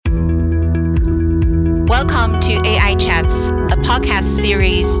Welcome to AI Chats, a podcast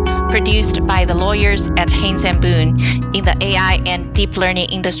series produced by the lawyers at Haynes & Boone in the AI and deep learning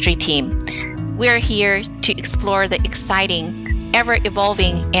industry team. We're here to explore the exciting,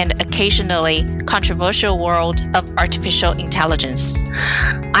 ever-evolving, and occasionally controversial world of artificial intelligence.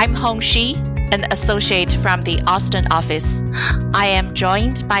 I'm Hong Shi, an associate from the Austin office. I am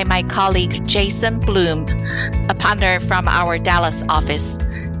joined by my colleague Jason Bloom, a partner from our Dallas office.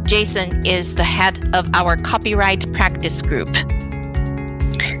 Jason is the head of our copyright practice group.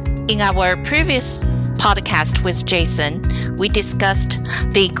 In our previous podcast with Jason, we discussed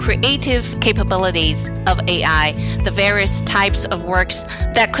the creative capabilities of AI, the various types of works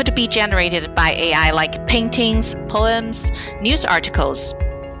that could be generated by AI, like paintings, poems, news articles,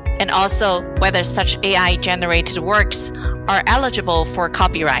 and also whether such AI-generated works are eligible for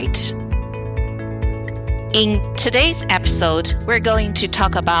copyright. In today's episode, we're going to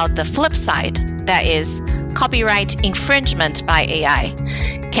talk about the flip side, that is, copyright infringement by AI.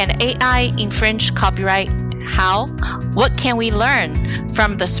 Can AI infringe copyright? How? What can we learn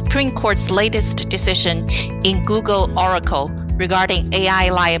from the Supreme Court's latest decision in Google Oracle regarding AI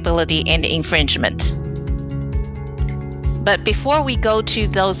liability and infringement? But before we go to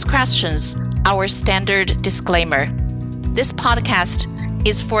those questions, our standard disclaimer. This podcast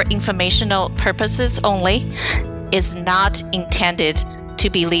is for informational purposes only, is not intended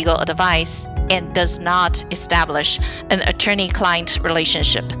to be legal advice, and does not establish an attorney-client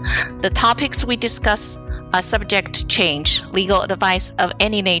relationship. The topics we discuss are subject to change. Legal advice of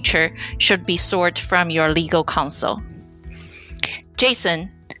any nature should be sought from your legal counsel.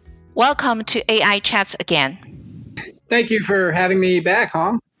 Jason, welcome to AI Chats again. Thank you for having me back,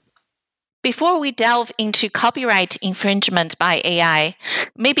 Hong. Before we delve into copyright infringement by AI,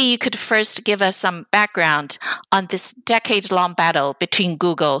 maybe you could first give us some background on this decade-long battle between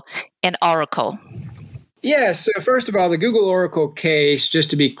Google and Oracle. Yeah, so first of all, the Google Oracle case,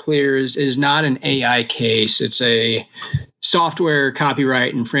 just to be clear, is not an AI case. It's a software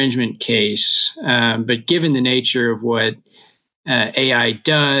copyright infringement case. But given the nature of what AI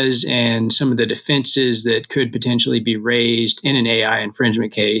does and some of the defenses that could potentially be raised in an AI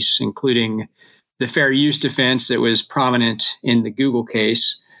infringement case, including the fair use defense that was prominent in the Google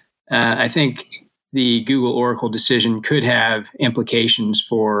case, I think the Google Oracle decision could have implications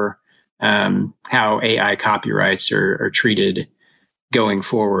for how AI copyrights are treated going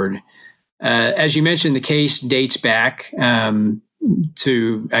forward. As you mentioned, the case dates back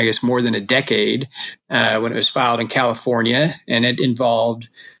to, I guess, more than a decade when it was filed in California, and it involved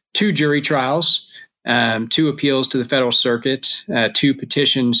 2 jury trials, 2 appeals to the Federal Circuit, 2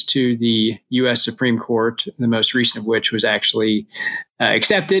 petitions to the U.S. Supreme Court, the most recent of which was actually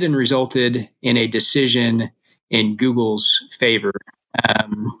accepted and resulted in a decision in Google's favor.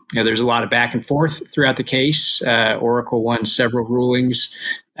 There's a lot of back and forth throughout the case. Oracle won several rulings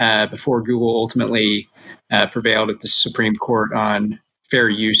before Google ultimately prevailed at the Supreme Court on fair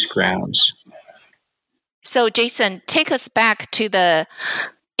use grounds. So, Jason, take us back to the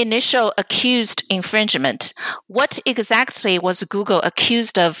initial accused infringement. What exactly was Google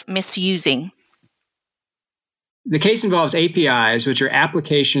accused of misusing? The case involves APIs, which are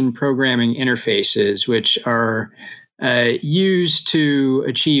application programming interfaces, which are used to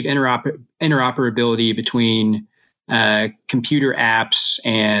achieve interoperability between computer apps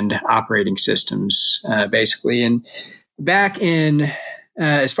and operating systems, basically. And back in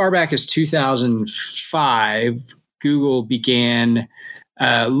as far back as 2005, Google began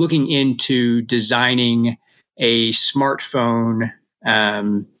looking into designing a smartphone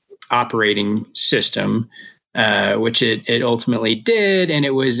operating system, which it ultimately did. And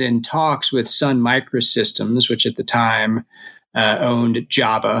it was in talks with Sun Microsystems, which at the time owned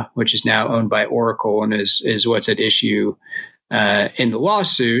Java, which is now owned by Oracle and is what's at issue in the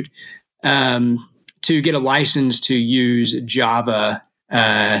lawsuit, to get a license to use Java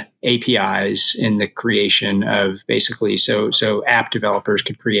APIs in the creation of basically so app developers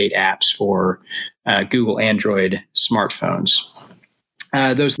could create apps for Google Android smartphones.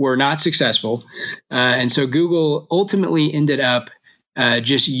 Those were not successful. And so Google ultimately ended up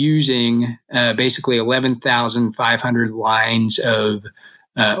just using basically 11,500 lines of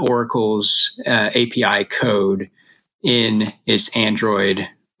Oracle's API code in its Android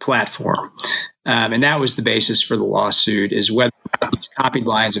platform. And that was the basis for the lawsuit, is whether these copied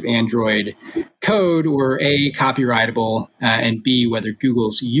lines of Android code were A, copyrightable, and B, whether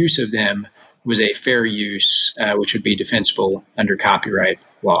Google's use of them was a fair use, which would be defensible under copyright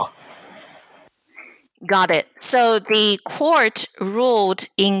law. Got it. So the court ruled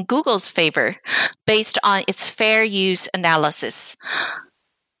in Google's favor based on its fair use analysis.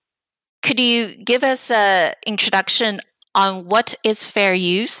 could you give us an introduction on what is fair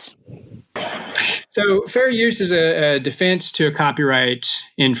use? So fair use is a defense to a copyright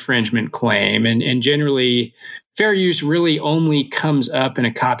infringement claim. And generally, fair use really only comes up in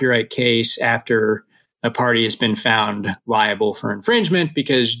a copyright case after a party has been found liable for infringement,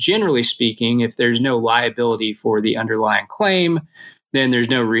 because generally speaking, if there's no liability for the underlying claim, then there's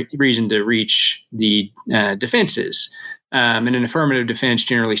no reason to reach the defenses. And an affirmative defense,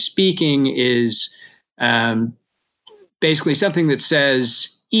 generally speaking, is basically something that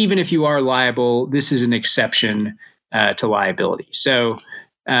says, even if you are liable, this is an exception to liability. So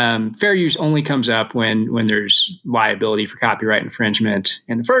fair use only comes up when there's liability for copyright infringement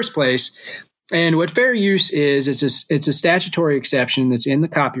in the first place. And what fair use is, it's a statutory exception that's in the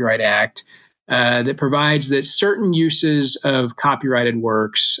Copyright Act that provides that certain uses of copyrighted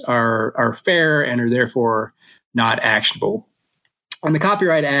works are fair and are therefore not actionable. And the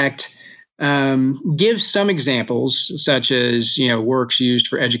Copyright Act gives some examples, such as works used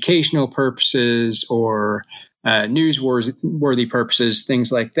for educational purposes or newsworthy purposes, things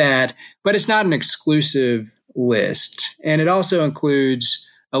like that. But it's not an exclusive list, and it also includes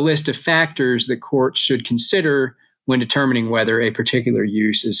a list of factors that courts should consider when determining whether a particular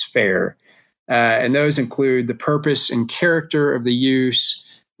use is fair. And those include the purpose and character of the use,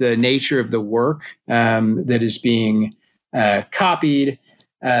 the nature of the work that is being copied,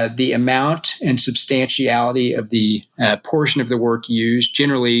 the amount and substantiality of the portion of the work used.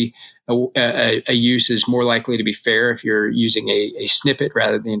 Generally, a use is more likely to be fair if you're using a snippet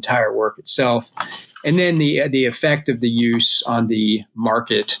rather than the entire work itself. And then the effect of the use on the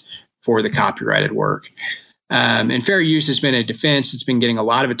market for the copyrighted work. And fair use has been a defense that's been getting a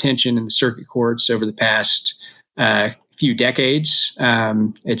lot of attention in the circuit courts over the past few decades.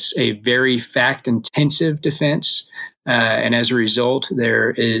 It's a very fact-intensive defense. And as a result,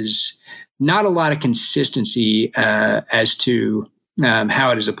 there is not a lot of consistency as to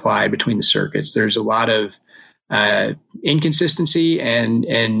how it is applied between the circuits. There's a lot of inconsistency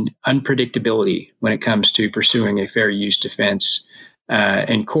and unpredictability when it comes to pursuing a fair use defense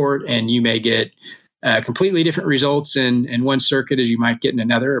in court. And you may get completely different results in one circuit as you might get in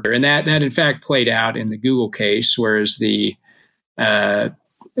another. And that in fact played out in the Google case, whereas the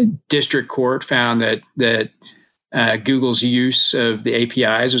district court found that Google's use of the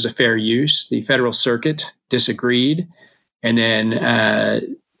APIs was a fair use. The Federal Circuit disagreed. And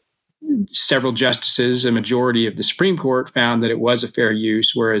then several justices, a majority of the Supreme Court, found that it was a fair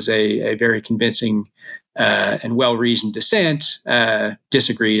use, whereas a very convincing and well-reasoned dissent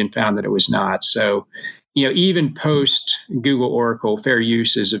disagreed and found that it was not. So, even post Google Oracle, fair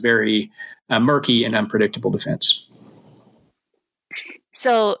use is a very murky and unpredictable defense.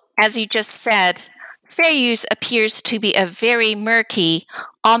 So, as you just said, fair use appears to be a very murky,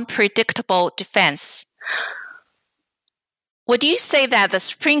 unpredictable defense. Would you say that the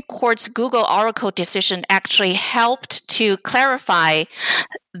Supreme Court's Google Oracle decision actually helped to clarify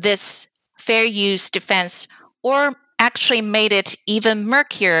this fair use defense, or actually made it even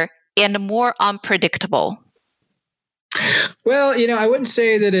murkier and more unpredictable? Well, I wouldn't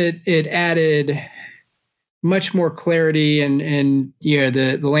say that it added much more clarity, and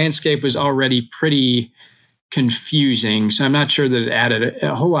the landscape was already pretty confusing. So I'm not sure that it added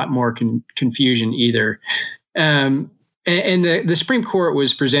a whole lot more confusion either. And the Supreme Court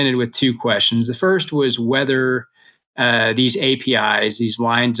was presented with two questions. The first was whether these APIs, these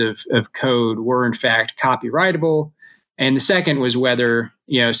lines of code, were in fact copyrightable. And the second was whether,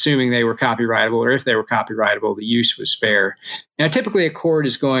 assuming they were copyrightable, or if they were copyrightable, the use was fair. Now, typically a court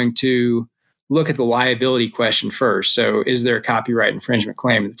is going to look at the liability question first. So is there a copyright infringement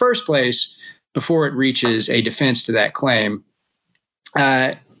claim in the first place before it reaches a defense to that claim?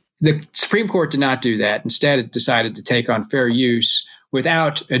 The Supreme Court did not do that. Instead, it decided to take on fair use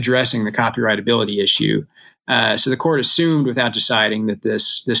without addressing the copyrightability issue. So the court assumed, without deciding, that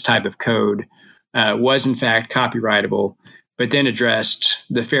this type of code was in fact copyrightable, but then addressed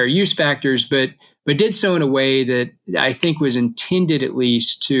the fair use factors, but did so in a way that I think was intended at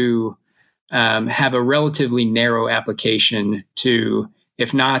least to have a relatively narrow application to,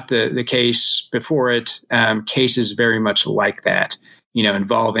 if not the case before it, cases very much like that,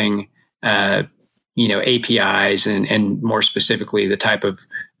 involving APIs and more specifically the type of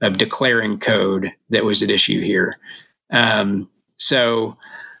declaring code that was at issue here. And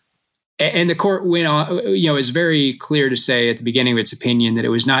the court went on, it was very clear to say at the beginning of its opinion that it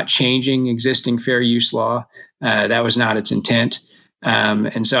was not changing existing fair use law. That was not its intent.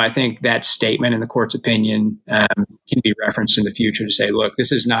 And so I think that statement in the court's opinion can be referenced in the future to say, look,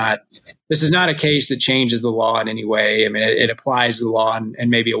 this is not a case that changes the law in any way. I mean, it applies the law in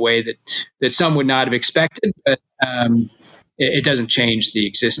maybe a way that some would not have expected, but it doesn't change the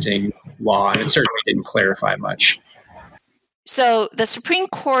existing law, and it certainly didn't clarify much. So the Supreme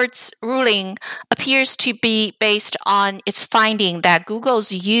Court's ruling appears to be based on its finding that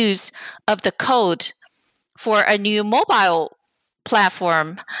Google's use of the code for a new mobile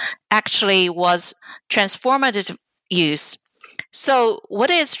platform actually was transformative use. So what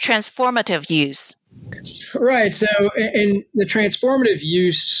is transformative use? Right. So in the transformative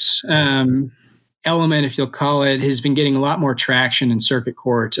use element, if you'll call it, has been getting a lot more traction in circuit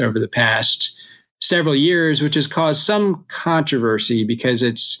courts over the past several years, which has caused some controversy because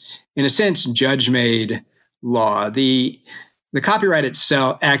it's, in a sense, judge-made law. The Copyright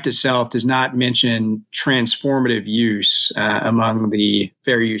Act itself does not mention transformative use among the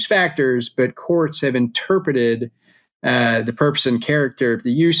fair use factors, but courts have interpreted the purpose and character of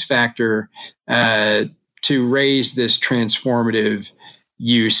the use factor to raise this transformative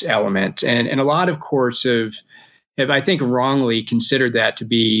use element. And a lot of courts have, I think, wrongly considered that to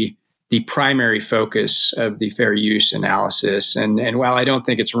be the primary focus of the fair use analysis. And while I don't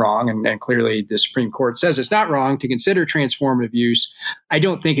think it's wrong, and clearly the Supreme Court says it's not wrong to consider transformative use, I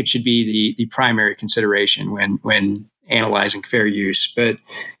don't think it should be the primary consideration when analyzing fair use. But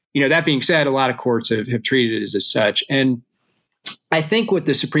that being said, a lot of courts have treated it as such. And I think what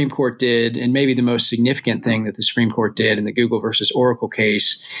the Supreme Court did, and maybe the most significant thing that the Supreme Court did in the Google versus Oracle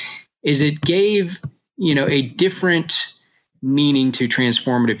case, is it gave a different meaning to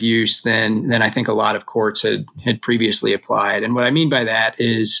transformative use than I think a lot of courts had previously applied. And what I mean by that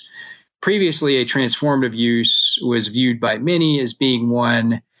is previously a transformative use was viewed by many as being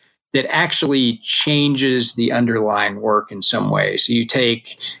one that actually changes the underlying work in some way. So you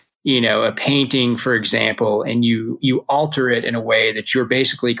take a painting, for example, and you alter it in a way that you're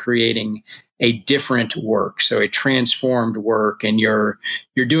basically creating a different work, so a transformed work, and you're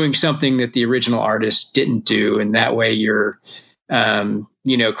doing something that the original artist didn't do, and that way you're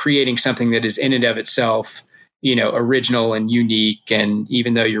creating something that is in and of itself original and unique. And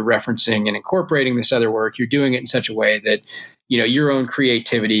even though you're referencing and incorporating this other work, you're doing it in such a way that your own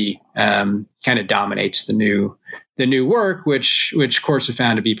creativity kind of dominates the new work, which courts have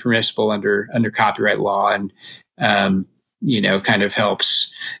found to be permissible under copyright law, and kind of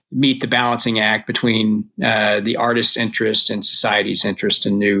helps meet the balancing act between the artist's interest and society's interest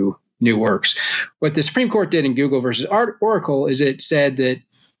in new works. What the Supreme Court did in Google versus Oracle is it said that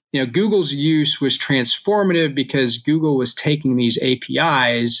Google's use was transformative because Google was taking these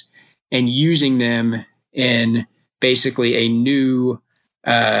APIs and using them in basically a new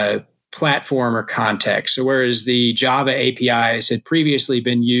platform or context. So whereas the Java APIs had previously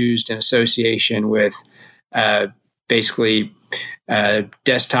been used in association with basically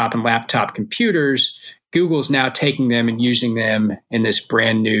desktop and laptop computers, Google's now taking them and using them in this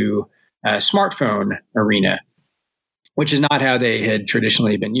brand new smartphone arena, which is not how they had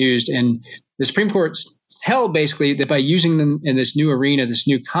traditionally been used. And the Supreme Court held basically that by using them in this new arena, this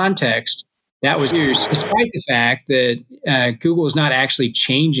new context, that was used, despite the fact that Google is not actually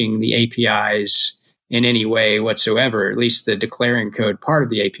changing the APIs in any way whatsoever, at least the declaring code part of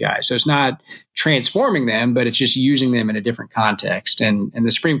the API. So it's not transforming them, but it's just using them in a different context. And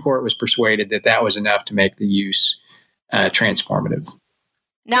the Supreme Court was persuaded that that was enough to make the use transformative.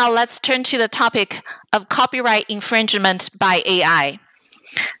 Now let's turn to the topic of copyright infringement by AI.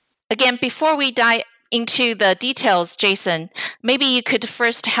 Again, before we dive into the details, Jason, maybe you could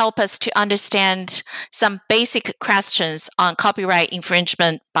first help us to understand some basic questions on copyright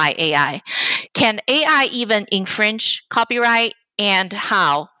infringement by AI. Can AI even infringe copyright, and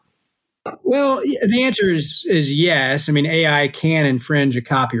how? Well, the answer is yes. I mean, AI can infringe a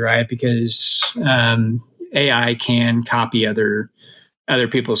copyright because AI can copy other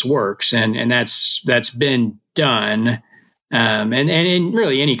people's works, and that's been done. And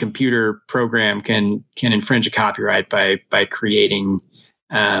really any computer program can infringe a copyright by creating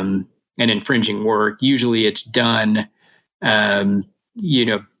an infringing work. Usually it's done,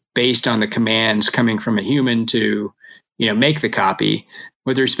 based on the commands coming from a human to, make the copy.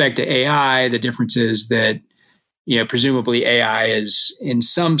 With respect to AI, the difference is that, presumably AI is in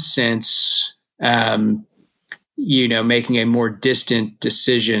some sense, making a more distant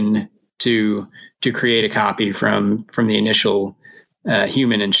decision to create a copy from the initial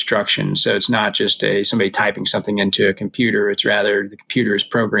human instruction. So it's not just somebody typing something into a computer. It's rather the computer is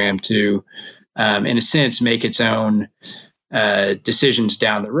programmed to, in a sense, make its own decisions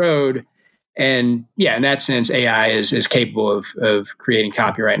down the road. And yeah, in that sense, AI is capable of creating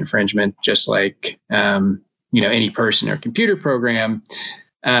copyright infringement, just like any person or computer program.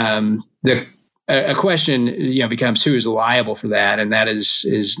 A question becomes who is liable for that, and that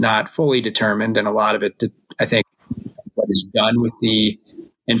is not fully determined. And a lot of it, I think, what is done with the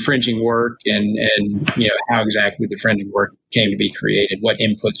infringing work and how exactly the infringing work came to be created, what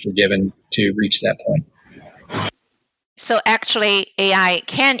inputs were given to reach that point. So actually, AI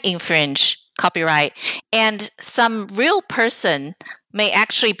can infringe copyright, and some real person may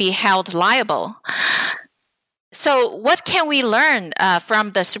actually be held liable. So what can we learn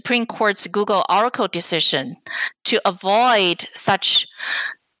from the Supreme Court's Google Oracle decision to avoid such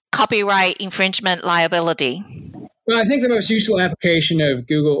copyright infringement liability? Well, I think the most useful application of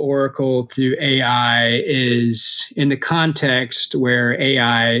Google Oracle to AI is in the context where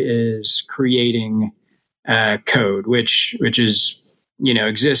AI is creating code, which is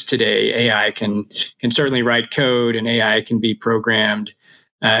exists today. AI can certainly write code, and AI can be programmed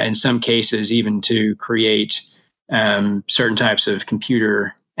in some cases even to create certain types of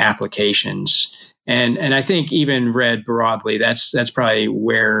computer applications. And I think even read broadly, that's probably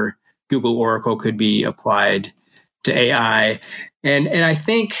where Google Oracle could be applied to AI. And I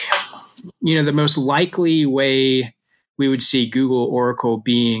think, the most likely way we would see Google Oracle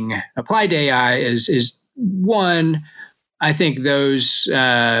being applied to AI is one, I think those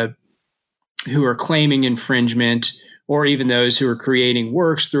who are claiming infringement, or even those who are creating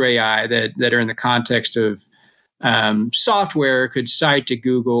works through AI that are in the context of software, could cite to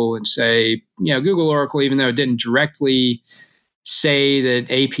Google and say, Google Oracle, even though it didn't directly say that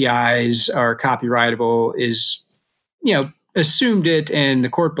APIs are copyrightable, is, assumed it, and the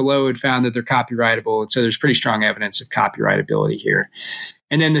court below had found that they're copyrightable. And so there's pretty strong evidence of copyrightability here.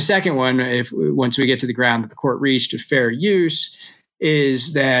 And then the second one, once we get to the ground that the court reached of fair use,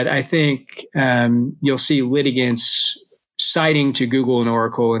 is that I think you'll see litigants citing to Google and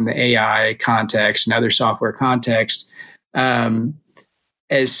Oracle in the AI context and other software context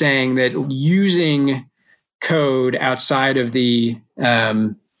as saying that using code outside of the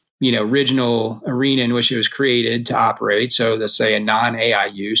original arena in which it was created to operate, so let's say a non-AI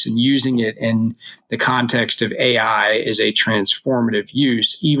use, and using it in the context of AI is a transformative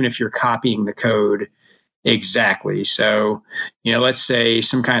use, even if you're copying the code exactly. So, let's say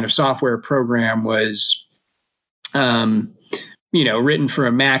some kind of software program was, written for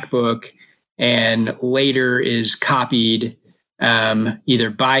a MacBook and later is copied either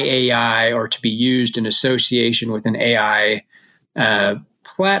by AI or to be used in association with an AI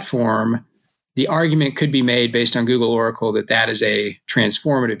platform. The argument could be made based on Google Oracle that is a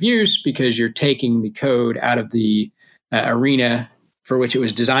transformative use because you're taking the code out of the arena for which it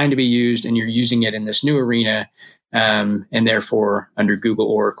was designed to be used, and you're using it in this new arena. And therefore, under Google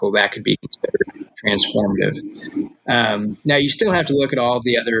Oracle, that could be considered transformative. Now, you still have to look at all of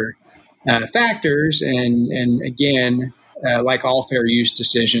the other factors. And again, like all fair use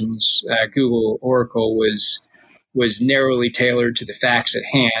decisions, Google Oracle was narrowly tailored to the facts at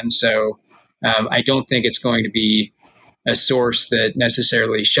hand. So I don't think it's going to be a source that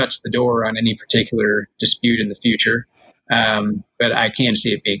necessarily shuts the door on any particular dispute in the future. But I can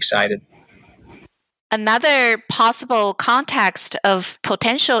see it being cited. Another possible context of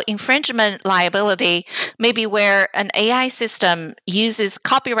potential infringement liability may be where an AI system uses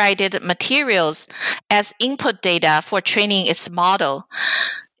copyrighted materials as input data for training its model.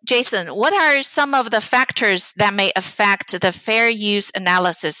 Jason, what are some of the factors that may affect the fair use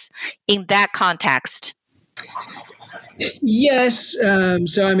analysis in that context? Yes.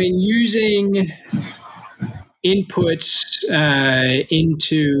 Using inputs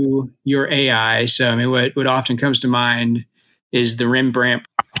into your AI. So, what often comes to mind is the Rembrandt,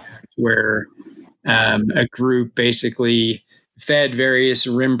 where a group basically fed various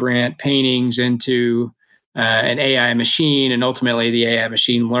Rembrandt paintings into an AI machine, and ultimately the AI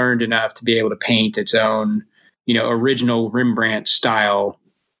machine learned enough to be able to paint its own, original Rembrandt style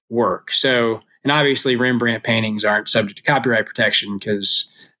work. So, and obviously Rembrandt paintings aren't subject to copyright protection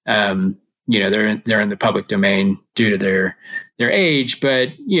because they're in the public domain due to their age. But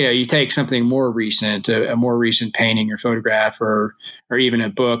you take something more recent, a more recent painting or photograph, or even a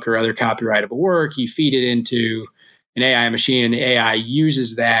book or other copyrightable work, you feed it into an AI machine, and the AI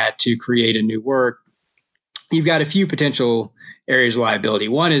uses that to create a new work. You've got a few potential areas of liability.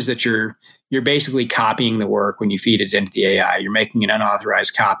 One is that you're basically copying the work when you feed it into the AI. You're making an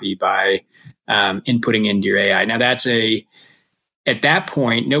unauthorized copy by inputting into your AI. Now, at that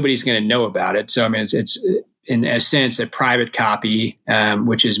point, nobody's going to know about it. So, it's in a sense a private copy,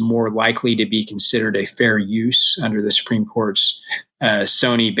 which is more likely to be considered a fair use under the Supreme Court's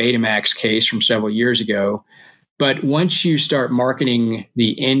Sony Betamax case from several years ago. But once you start marketing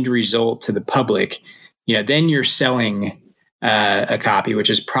the end result to the public, then you're selling a copy, which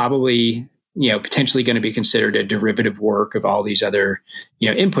is probably potentially going to be considered a derivative work of all these other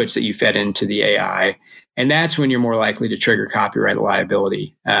inputs that you fed into the AI. And that's when you're more likely to trigger copyright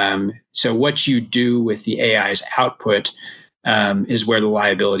liability. So what you do with the AI's output is where the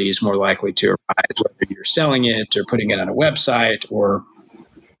liability is more likely to arise, whether you're selling it or putting it on a website or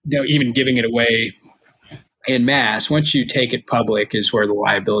even giving it away in mass. Once you take it public is where the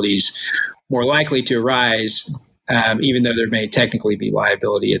liability is more likely to arise, even though there may technically be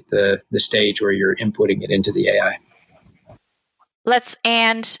liability at the stage where you're inputting it into the AI. Let's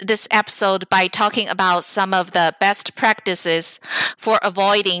end this episode by talking about some of the best practices for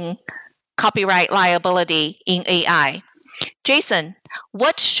avoiding copyright liability in AI. Jason,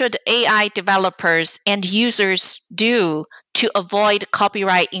 what should AI developers and users do to avoid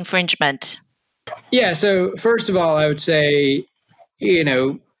copyright infringement? Yeah, so first of all, I would say,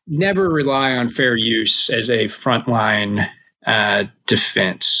 never rely on fair use as a frontline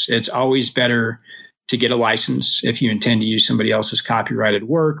defense. It's always better to get a license if you intend to use somebody else's copyrighted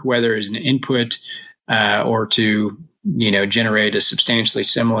work, whether as an input or to generate a substantially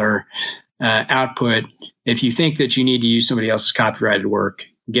similar output. If you think that you need to use somebody else's copyrighted work,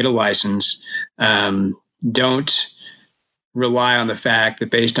 get a license. Don't rely on the fact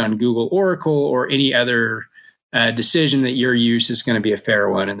that based on Google Oracle or any other decision that your use is going to be a fair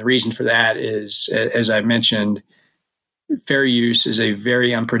one. And the reason for that is, as I mentioned, fair use is a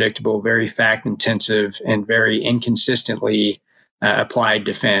very unpredictable, very fact-intensive, and very inconsistently applied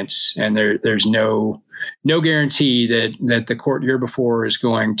defense. And there's no guarantee that the court you're before is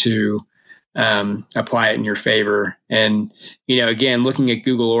going to apply it in your favor. And, again, looking at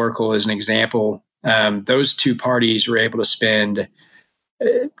Google Oracle as an example, those two parties were able to spend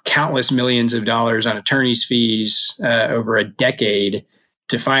countless millions of dollars on attorney's fees over a decade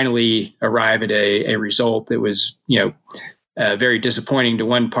to finally arrive at a result that was, very disappointing to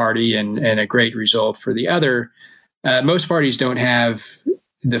one party and a great result for the other. Most parties don't have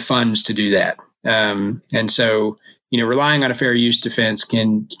the funds to do that. And so, relying on a fair use defense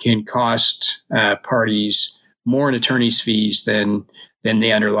can cost parties more in attorney's fees than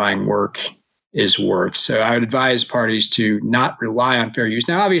the underlying work is worth. So I would advise parties to not rely on fair use.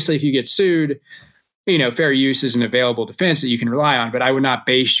 Now, obviously, if you get sued, fair use is an available defense that you can rely on, but I would not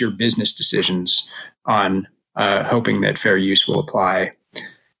base your business decisions on hoping that fair use will apply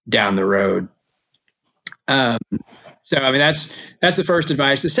down the road. So, that's the first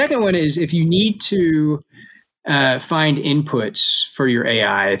advice. The second one is if you need to find inputs for your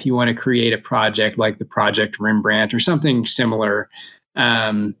AI, if you want to create a project like the Project Rembrandt or something similar,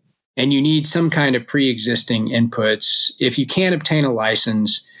 and you need some kind of pre-existing inputs, if you can't obtain a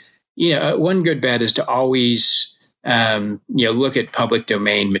license, one good bet is to always, look at public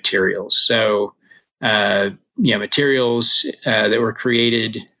domain materials. So, materials that were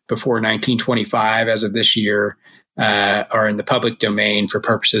created before 1925, as of this year, are in the public domain for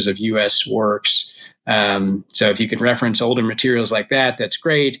purposes of U.S. works. So if you can reference older materials like that, that's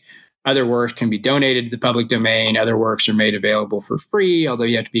great. Other works can be donated to the public domain. Other works are made available for free, although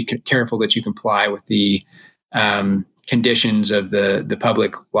you have to be careful that you comply with the conditions of the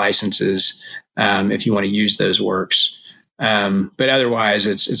public licenses if you want to use those works. But otherwise,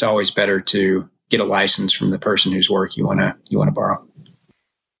 it's always better to get a license from the person whose work you want to borrow.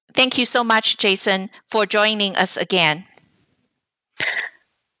 Thank you so much, Jason, for joining us again.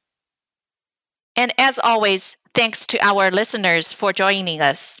 And as always, thanks to our listeners for joining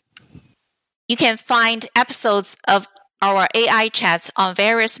us. You can find episodes of our AI chats on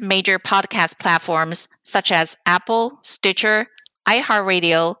various major podcast platforms such as Apple, Stitcher,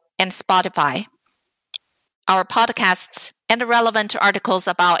 iHeartRadio, and Spotify. Our podcasts and relevant articles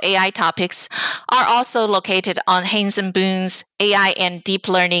about AI topics are also located on Haynes & Boone's AI and Deep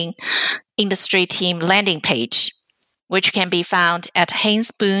Learning Industry Team landing page, which can be found at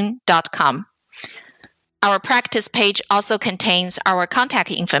haynesboone.com. Our practice page also contains our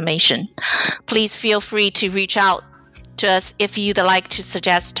contact information. Please feel free to reach out to us if you'd like to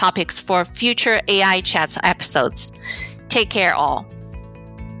suggest topics for future AI Chats episodes. Take care all.